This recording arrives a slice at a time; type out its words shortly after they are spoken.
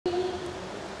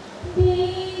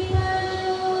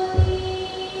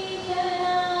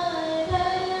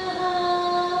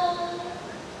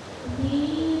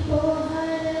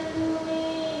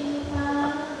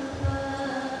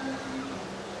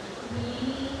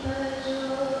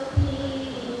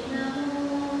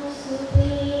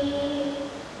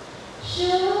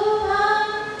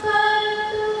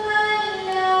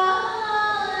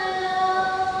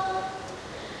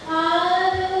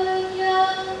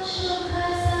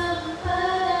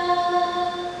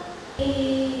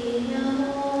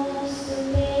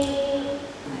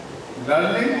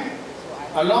Learning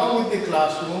along with the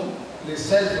classroom is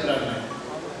self-learning.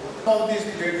 All these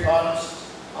platforms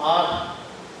are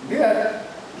there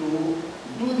to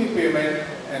do the payment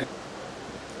and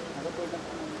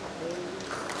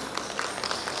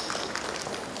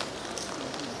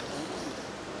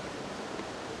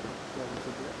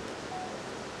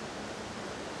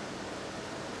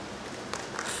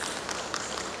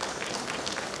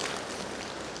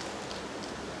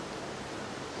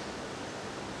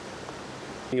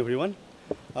everyone.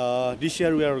 This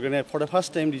year we are organizing, for the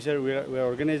first time this year we are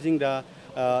organizing the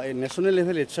national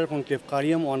level HR conclave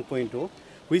Karyam 1.0,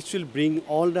 which will bring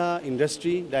all the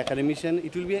industry, the academician.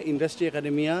 It will be an industry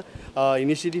academia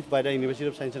initiative by the University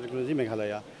of Science and Technology,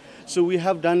 Meghalaya. So we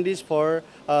have done this for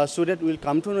so that we will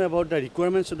come to know about the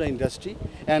requirements of the industry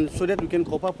and so that we can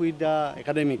cope up with the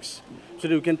academics, so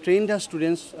that we can train the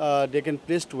students, they can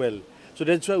place well. So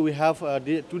that's why we have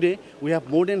today we have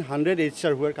more than 100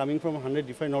 HR who are coming from 100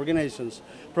 different organizations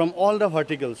from all the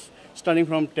verticals, starting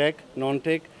from tech,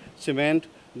 non-tech, cement,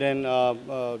 then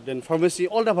pharmacy,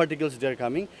 all the verticals they are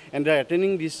coming and they are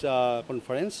attending this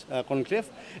conference, conclave.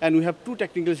 And we have two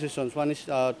technical sessions. One is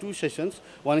two sessions.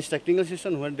 One is technical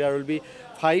session where there will be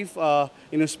 5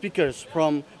 speakers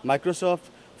from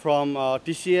Microsoft, from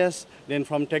TCS, then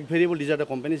from Tech Variable. These are the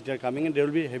companies that are coming and they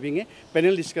will be having a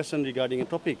panel discussion regarding a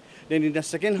topic. Then in the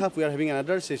second half, we are having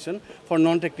another session for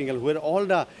non-technical, where all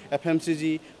the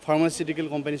FMCG, pharmaceutical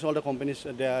companies, all the companies,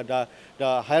 the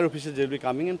higher officers, they will be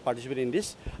coming and participate in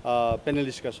this panel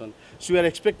discussion. So we are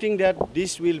expecting that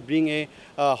this will bring a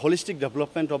holistic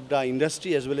development of the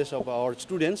industry as well as of our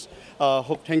students.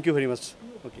 Thank you very much.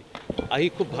 Okay. আহি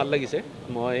খুব ভাল লাগিছে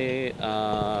মই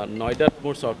নয়ডাত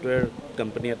মোৰ software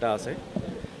company এটা আছে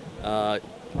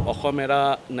অসমেৰা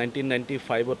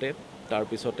 1995তে তাৰ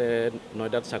পিছতে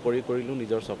নয়ডাত চাকৰি কৰিলো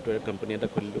নিজৰ সফটওয়্যাৰ কোম্পানী এটা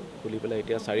খুলি পেলাই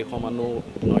এতিয়া 400 মানুহ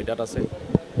নয়ডাত আছে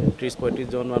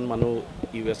 30-35 জন মানুহ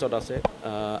ইউএছত আছে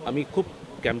আমি খুব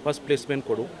ক্যাম্পাস প্লেসমেন্ট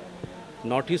কৰো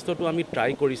নৰ্থ ইষ্টতো আমি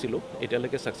ট্ৰাই কৰিছিলো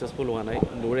এতিয়ালৈকে সাকসেসফুল হোৱা নাই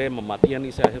নুৰে মাটি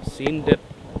আনিছে I have scene that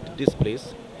this place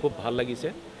খুব ভাল লাগিছে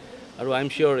আৰু আই এম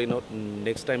শিওৰ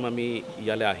নেক্সট টাইম আমি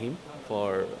ইয়ালে আহিম for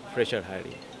fresher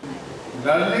hiring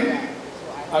learning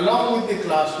along with the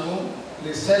classroom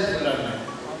is self-learning.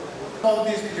 All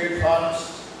these platforms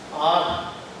are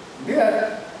there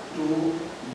to